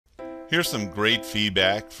Here's some great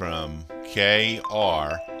feedback from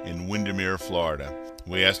KR in Windermere, Florida.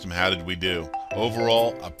 We asked him how did we do.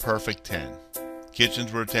 Overall, a perfect 10.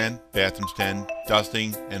 Kitchens were a 10, bathrooms 10,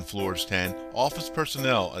 dusting and floors 10, office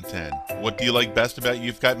personnel a 10. What do you like best about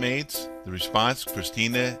You've Got Maids? The response,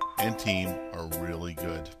 Christina and team are really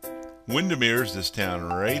good. Windermere is this town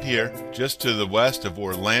right here, just to the west of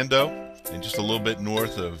Orlando and just a little bit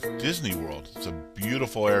north of Disney World. It's a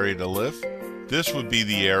beautiful area to live. This would be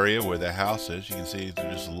the area where the house is. You can see they're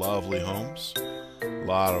just lovely homes. A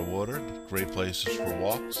lot of water, great places for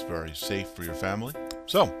walks, very safe for your family.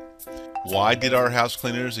 So, why did our house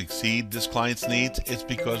cleaners exceed this client's needs? It's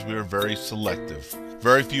because we are very selective.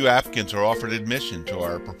 Very few applicants are offered admission to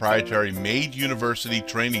our proprietary Maid University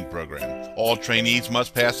training program. All trainees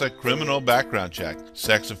must pass a criminal background check,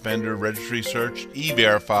 sex offender registry search,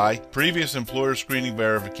 e-verify, previous employer screening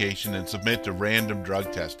verification, and submit to random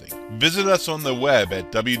drug testing. Visit us on the web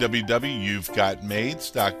at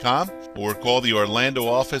www.youvegotmaids.com or call the Orlando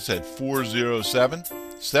office at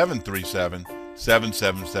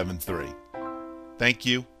 407-737-7773. Thank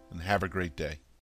you and have a great day.